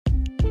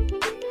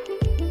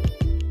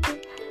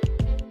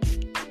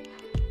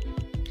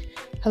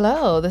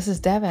Hello, this is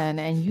Devin,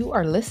 and you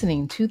are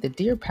listening to the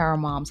Dear Power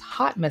Moms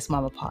Hot Mess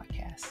Mama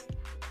podcast.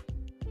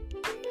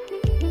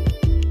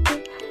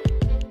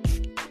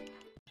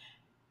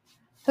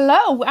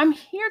 Hello, I'm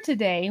here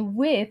today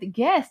with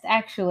guests,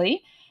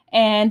 actually,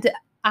 and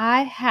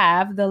I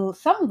have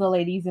some of the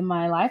ladies in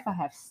my life. I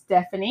have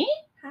Stephanie.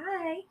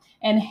 Hi.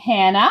 And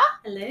Hannah.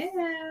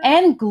 Hello.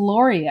 And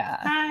Gloria.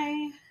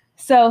 Hi.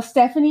 So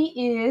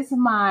Stephanie is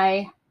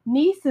my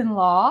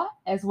niece-in-law,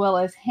 as well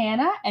as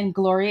Hannah, and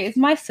Gloria is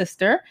my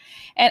sister.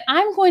 And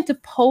I'm going to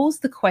pose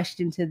the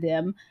question to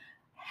them: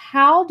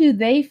 how do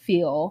they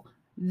feel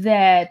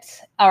that,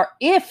 or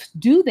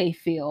do they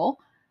feel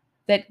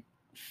that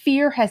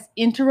fear has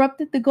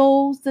interrupted the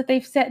goals that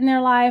they've set in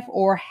their life,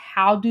 or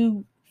how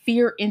do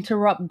fear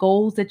interrupt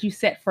goals that you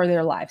set for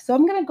their life? So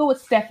I'm going to go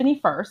with Stephanie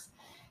first,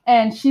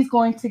 and she's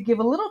going to give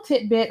a little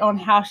tidbit on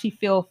how she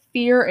feels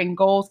fear and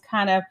goals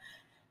kind of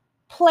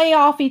play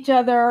off each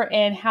other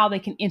and how they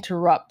can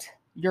interrupt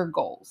your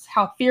goals,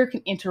 how fear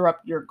can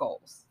interrupt your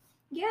goals.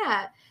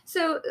 Yeah.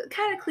 So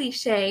kind of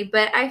cliche,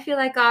 but I feel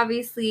like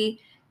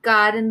obviously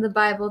God in the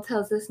Bible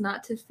tells us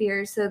not to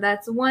fear. So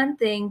that's one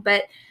thing.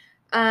 But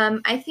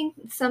I think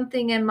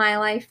something in my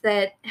life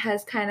that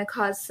has kind of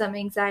caused some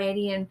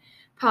anxiety, and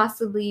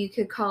possibly you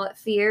could call it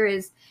fear,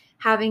 is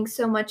having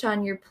so much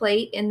on your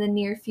plate in the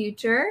near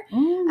future.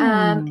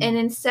 And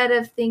instead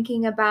of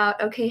thinking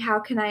about, okay, how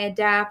can I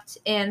adapt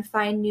and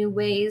find new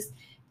ways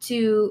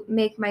to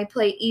make my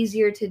plate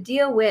easier to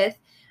deal with,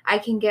 I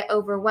can get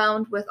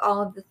overwhelmed with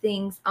all of the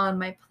things on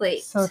my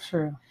plate. So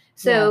true.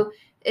 So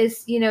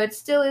it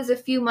still is a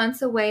few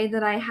months away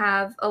that I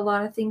have a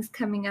lot of things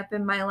coming up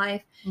in my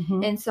life.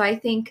 Mm-hmm. And so I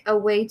think a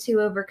way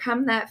to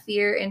overcome that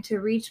fear and to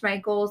reach my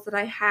goals that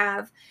I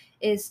have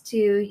is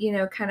to,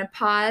 kind of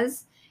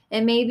pause.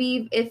 And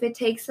maybe if it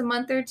takes a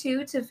month or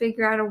two to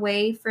figure out a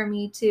way for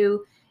me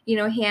to,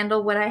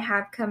 handle what I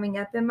have coming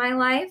up in my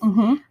life,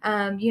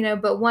 Mm-hmm.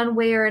 But one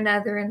way or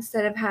another,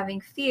 instead of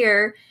having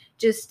fear,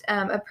 just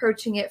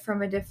approaching it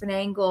from a different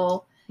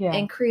angle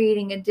and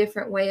creating a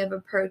different way of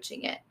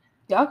approaching it.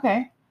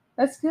 Okay.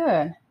 That's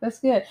good.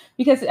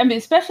 Because,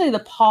 especially the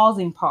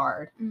pausing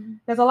part.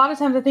 Because a lot of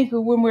times I think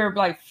when we're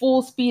like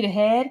full speed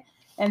ahead,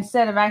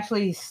 instead of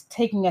actually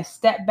taking a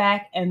step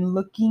back and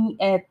looking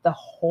at the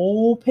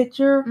whole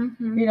picture,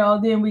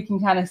 then we can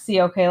kind of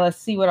see, okay, let's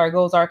see what our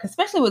goals are. 'Cause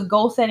especially with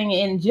goal setting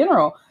in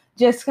general,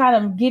 just kind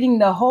of getting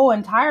the whole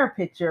entire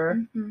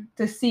picture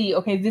to see,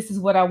 okay, this is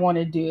what I want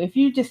to do. If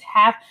you're just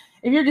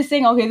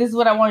saying, okay, this is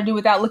what I want to do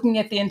without looking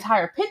at the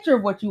entire picture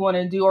of what you want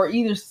to do, or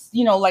either,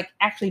 like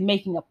actually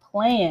making a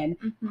plan,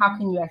 how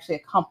can you actually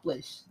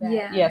accomplish that?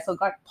 Yeah. So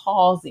like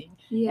pausing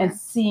and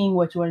seeing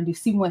what you want to do,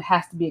 seeing what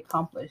has to be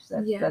accomplished.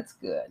 That's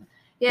good.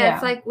 Yeah.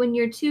 It's like when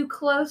you're too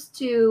close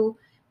to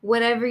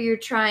whatever you're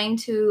trying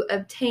to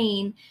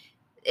obtain,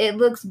 it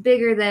looks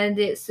bigger than it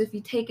is. So if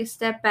you take a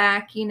step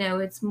back,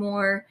 it's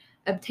more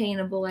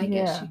obtainable, I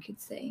guess you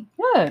could say.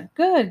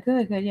 Good.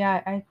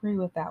 Yeah, I agree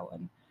with that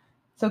one.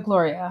 So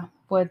Gloria,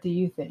 what do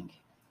you think?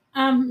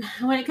 When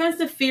it comes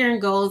to fear and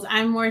goals,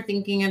 I'm more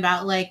thinking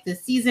about like the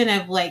season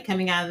of like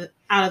coming out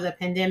of the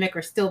pandemic,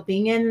 or still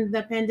being in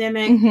the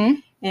pandemic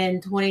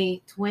in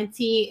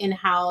 2020, and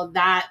how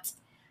that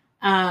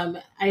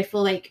I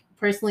feel like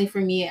personally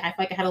for me, I feel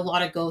like I had a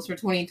lot of goals for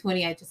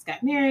 2020. I just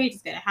got married,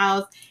 just got a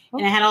house,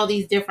 and I had all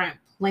these different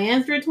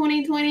plans for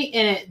 2020,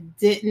 and it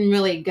didn't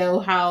really go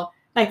how,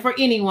 like, for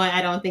anyone,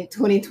 I don't think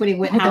 2020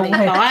 went how they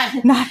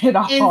thought. Not at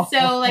all. And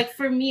so, like,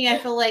 for me, I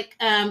feel like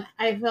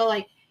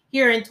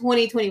here in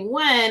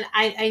 2021,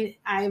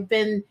 I've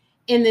been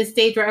in this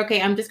stage where,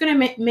 okay, I'm just going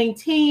to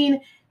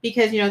maintain,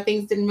 because,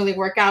 things didn't really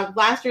work out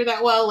last year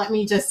that well. Let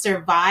me just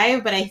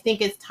survive. But I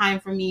think it's time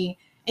for me,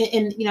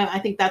 and I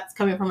think that's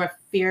coming from a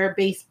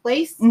fear-based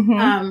place.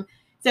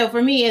 So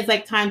for me, it's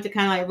like time to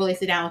kind of like really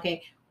sit down.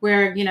 Okay,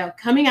 we're,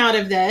 coming out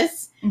of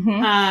this.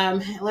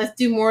 Let's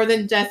do more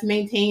than just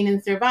maintain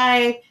and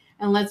survive.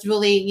 And let's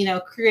really,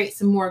 create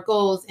some more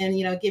goals, and,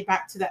 get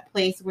back to that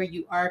place where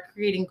you are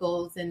creating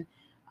goals and,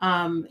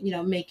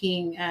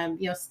 making,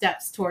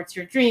 steps towards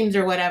your dreams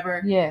or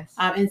whatever. Yes.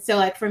 And so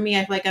like, for me,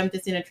 I feel like I'm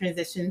just in a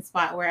transition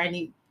spot where I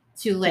need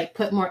to like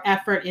put more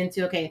effort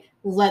into, okay,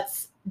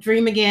 let's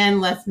dream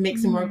again. Let's make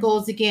some more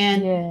goals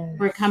again. Yes.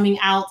 We're coming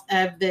out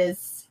of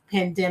this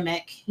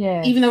pandemic,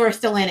 yes. even though we're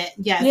still in it.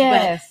 Yes.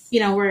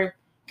 But, we're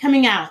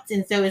coming out.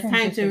 And so it's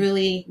time to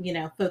really,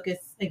 focus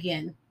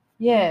again.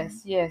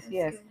 Yes.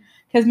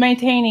 Because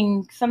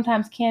maintaining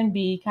sometimes can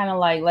be kind of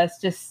like,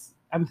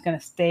 I'm going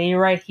to stay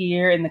right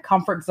here in the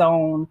comfort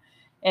zone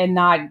and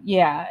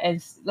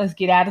let's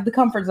get out of the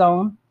comfort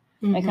zone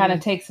and kind of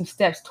take some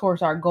steps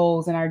towards our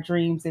goals and our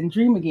dreams and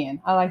dream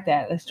again. I like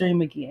that. Let's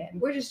dream again.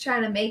 We're just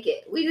trying to make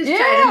it. We're just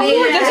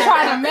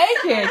trying to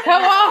make it.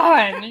 Come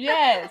on.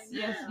 Yes.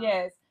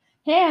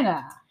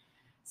 Hannah.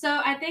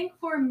 So I think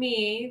for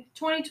me,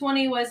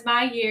 2020 was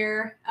my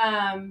year.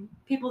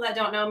 People that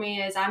don't know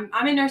me, is I'm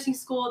in nursing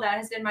school. That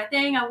has been my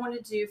thing I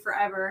wanted to do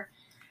forever.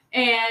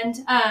 And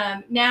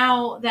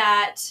now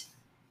that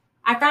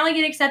I finally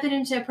get accepted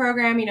into a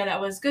program, that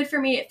was good for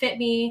me, it fit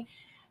me,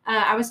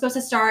 I was supposed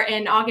to start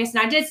in August,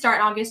 and I did start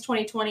in August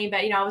 2020, but,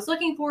 I was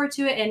looking forward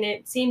to it, and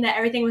it seemed that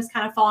everything was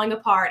kind of falling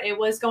apart. It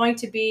was going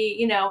to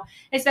be,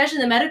 especially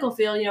in the medical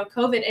field,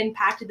 COVID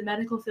impacted the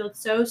medical field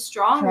so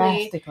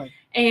strongly. Drastically.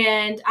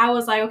 And I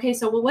was like, okay,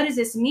 so what does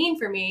this mean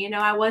for me?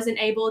 I wasn't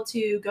able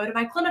to go to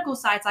my clinical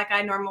sites like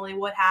I normally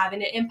would have,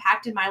 and it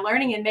impacted my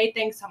learning and made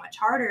things so much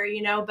harder,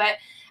 but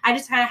I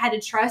just kind of had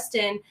to trust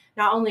in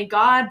not only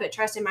God, but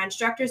trust in my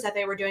instructors that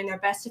they were doing their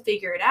best to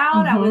figure it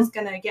out. I was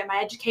going to get my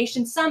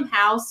education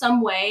somehow,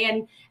 some way.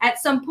 And at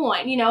some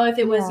point, if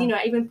it was,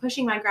 even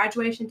pushing my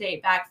graduation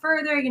date back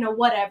further,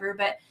 whatever,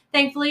 but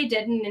thankfully it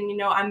didn't.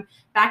 And, I'm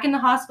back in the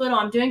hospital,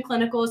 I'm doing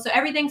clinicals. So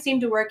everything seemed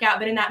to work out.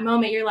 But in that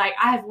moment, you're like,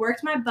 I have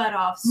worked my butt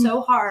off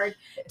so hard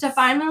to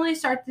finally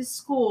start this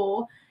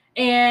school.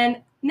 And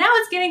now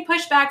it's getting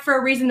pushed back for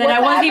a reason that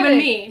I wasn't even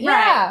me.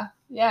 Yeah. Right.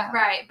 Yeah.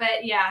 Right.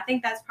 But yeah, I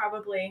think that's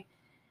probably,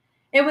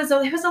 it was a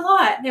lot.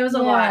 It was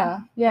a lot.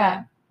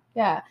 Yeah.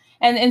 Yeah.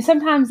 And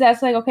sometimes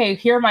that's like, okay,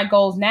 here are my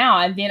goals now.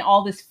 And then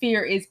all this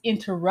fear is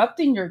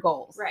interrupting your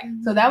goals. Right.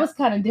 So that was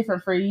kind of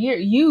different for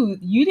you.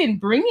 You didn't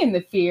bring in the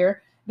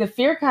fear. The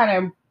fear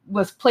kind of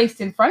was placed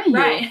in front of you.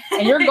 Right.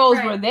 And your goals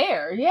Right. were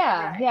there.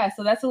 Yeah. Right. Yeah.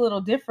 So that's a little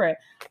different.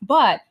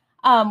 But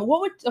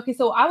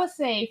so I would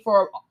say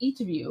for each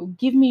of you,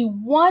 give me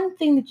one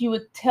thing that you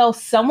would tell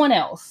someone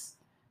else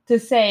to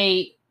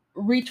say,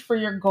 reach for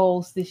your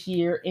goals this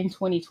year in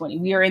 2020.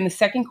 We are in the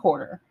second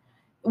quarter,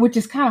 which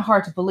is kind of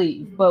hard to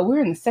believe, but we're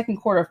in the second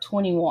quarter of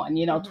 21,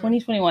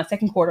 2021,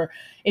 second quarter.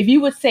 If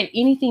you would say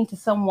anything to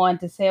someone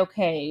to say,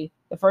 okay,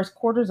 the first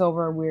quarter's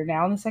over, we're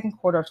now in the second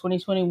quarter of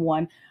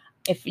 2021.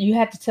 If you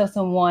had to tell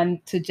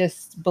someone to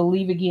just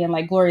believe again,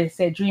 like Gloria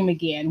said, dream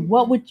again,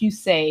 what would you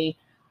say,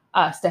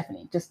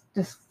 Stephanie? Just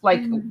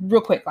like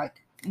real quick,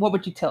 like what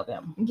would you tell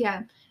them?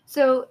 Yeah.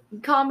 So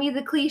call me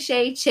the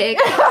cliche chick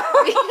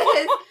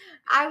because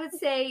I would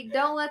say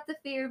don't let the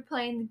fear of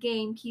playing the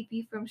game keep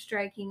you from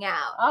striking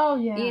out. Oh,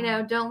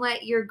 yeah. Don't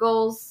let your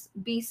goals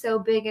be so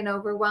big and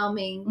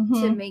overwhelming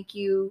to make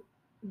you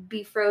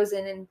be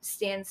frozen and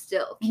stand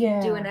still.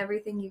 Keep doing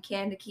everything you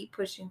can to keep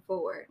pushing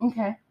forward.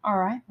 Okay. All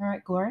right,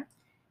 Gloria.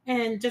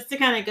 And just to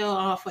kind of go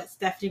off what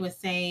Stephanie was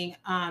saying,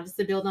 just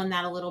to build on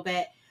that a little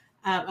bit,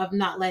 of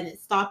not letting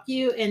it stop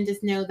you, and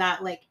just know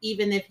that, like,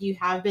 even if you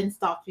have been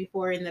stopped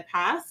before in the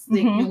past,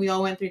 like, we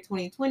all went through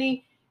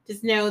 2020,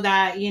 just know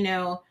that,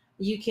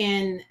 you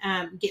can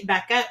get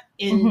back up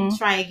and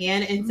try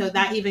again. And so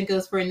that even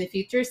goes for in the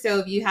future. So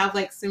if you have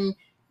like some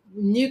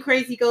new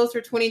crazy goals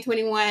for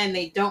 2021 and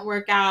they don't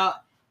work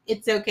out,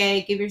 it's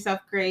okay. Give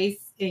yourself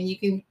grace and you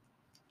can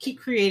keep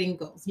creating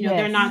goals.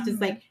 They're not just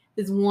like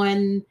this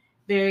one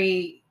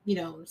very,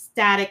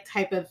 static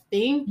type of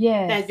thing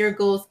that your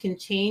goals can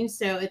change.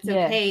 So it's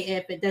okay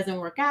if it doesn't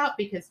work out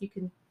because you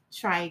can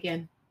try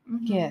again.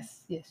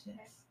 Yes.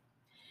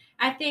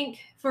 I think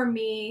for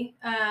me,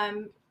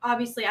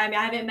 obviously, I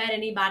haven't met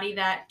anybody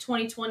that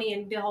 2020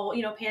 and the whole,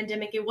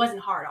 pandemic, it wasn't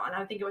hard on.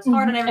 I think it was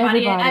hard on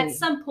everybody. At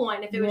some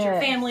point, if it was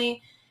your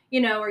family,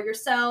 or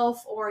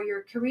yourself or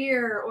your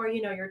career or,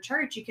 your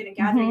church, you couldn't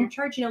gather in your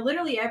church,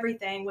 literally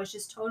everything was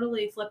just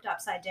totally flipped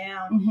upside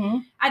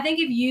down. I think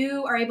if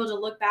you are able to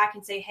look back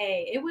and say,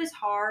 hey, it was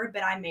hard,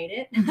 but I made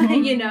it,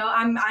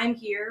 I'm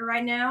here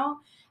right now.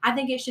 I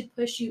think it should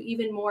push you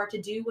even more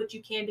to do what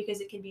you can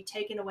because it can be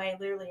taken away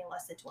literally in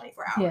less than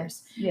 24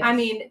 hours. Yes. I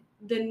mean,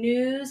 the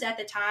news at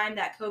the time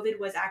that COVID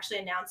was actually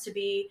announced to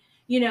be,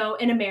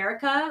 in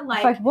America,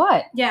 like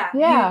what?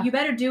 Yeah. You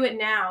better do it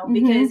now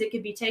because it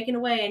could be taken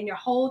away and your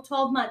whole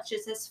 12 months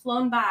just has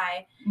flown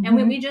by. And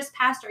when we just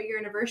passed our year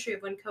anniversary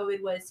of when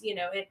COVID was,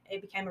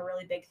 it became a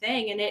really big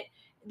thing. And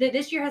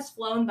this year has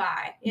flown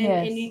by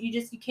and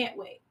you can't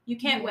wait. You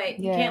can't wait.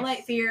 You can't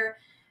let fear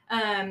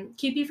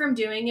keep you from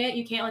doing it.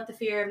 You can't let the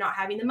fear of not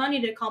having the money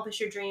to accomplish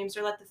your dreams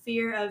or let the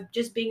fear of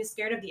just being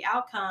scared of the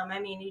outcome. I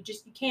mean, you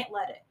can't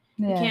let it.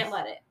 You can't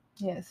let it.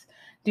 Yes.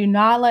 Do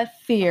not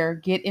let fear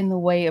get in the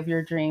way of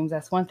your dreams.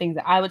 That's one thing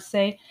that I would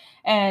say.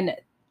 And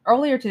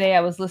earlier today,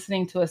 I was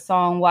listening to a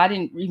song. Well, I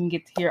didn't even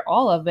get to hear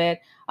all of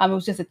it. It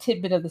was just a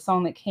tidbit of the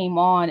song that came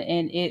on,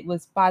 and it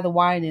was by the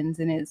Winans,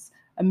 and it's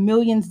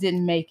millions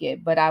didn't make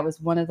it, but I was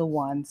one of the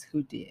ones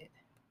who did.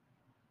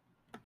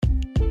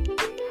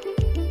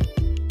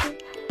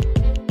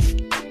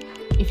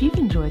 If you've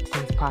enjoyed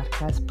today's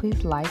podcast,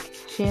 please like,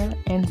 share,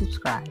 and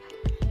subscribe.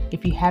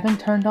 If you haven't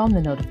turned on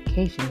the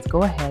notifications,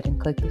 go ahead and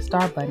click the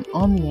star button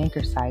on the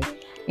Anchor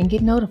site and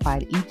get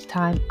notified each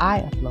time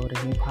I upload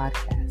a new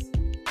podcast.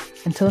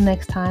 Until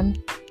next time,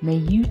 may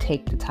you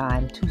take the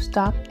time to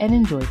stop and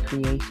enjoy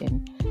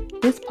creation.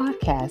 This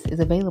podcast is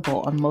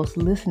available on most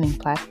listening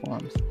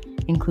platforms,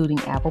 including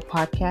Apple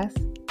Podcasts,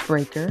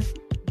 Breaker,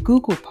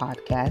 Google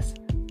Podcasts,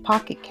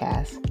 Pocket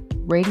Casts,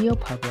 Radio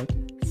Public,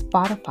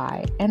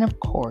 Spotify, and of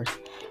course,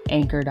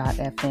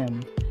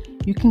 Anchor.fm.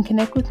 You can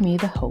connect with me,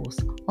 the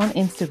host, on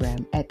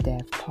Instagram at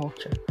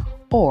DevCulture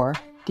or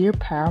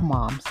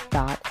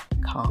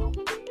DearPowerMoms.com.